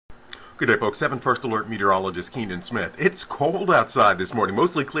Good day, folks. 7 First Alert meteorologist Keenan Smith. It's cold outside this morning.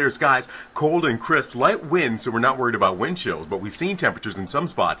 Mostly clear skies, cold and crisp, light wind, so we're not worried about wind chills. But we've seen temperatures in some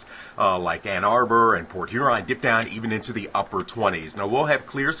spots, like Ann Arbor and Port Huron, dip down even into the upper 20s. Now, we'll have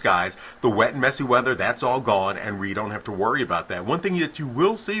clear skies. The wet and messy weather, that's all gone, and we don't have to worry about that. One thing that you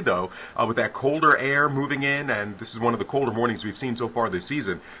will see, though, with that colder air moving in, and this is one of the colder mornings we've seen so far this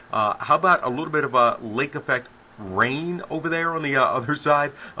season, how about a little bit of a lake effect rain over there on the other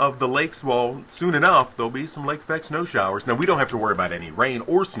side of the lakes? Well, soon enough there'll be some lake effect snow showers. Now, we don't have to worry about any rain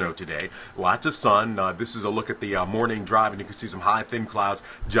or snow today. Lots of sun. This is a look at the morning drive, and you can see some high thin clouds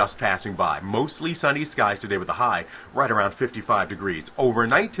just passing by. Mostly sunny skies today with a high right around 55 degrees.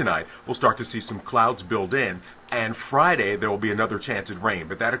 Overnight tonight we'll start to see some clouds build in, and Friday there will be another chance at rain,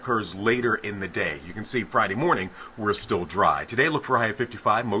 but that occurs later in the day. You can see Friday morning we're still dry. Today look for a high of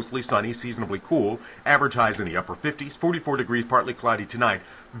 55, mostly sunny, seasonably cool. Average highs in the upper 50s, 44 degrees, partly cloudy tonight.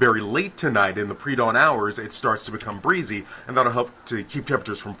 Very late tonight in the pre-dawn hours it starts to become breezy, and that'll help to keep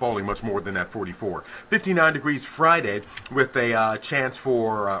temperatures from falling much more than that 44. 59 degrees Friday with a chance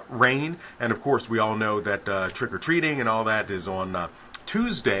for rain, and of course we all know that trick-or-treating and all that is on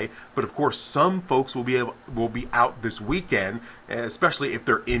Tuesday, but of course some folks will be out this weekend, especially if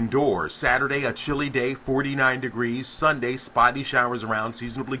they're indoors. Saturday, a chilly day, 49 degrees. Sunday, spotty showers around,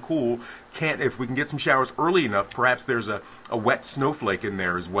 seasonably cool. If we can get some showers early enough, perhaps there's a wet snowflake in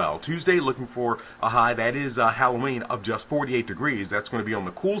there as well. Tuesday, looking for a high, that is Halloween, of just 48 degrees. That's going to be on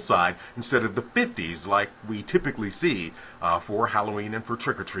the cool side instead of the 50s like we typically see for Halloween and for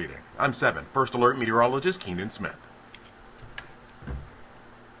trick-or-treating. I'm 7 First Alert meteorologist Keenan Smith.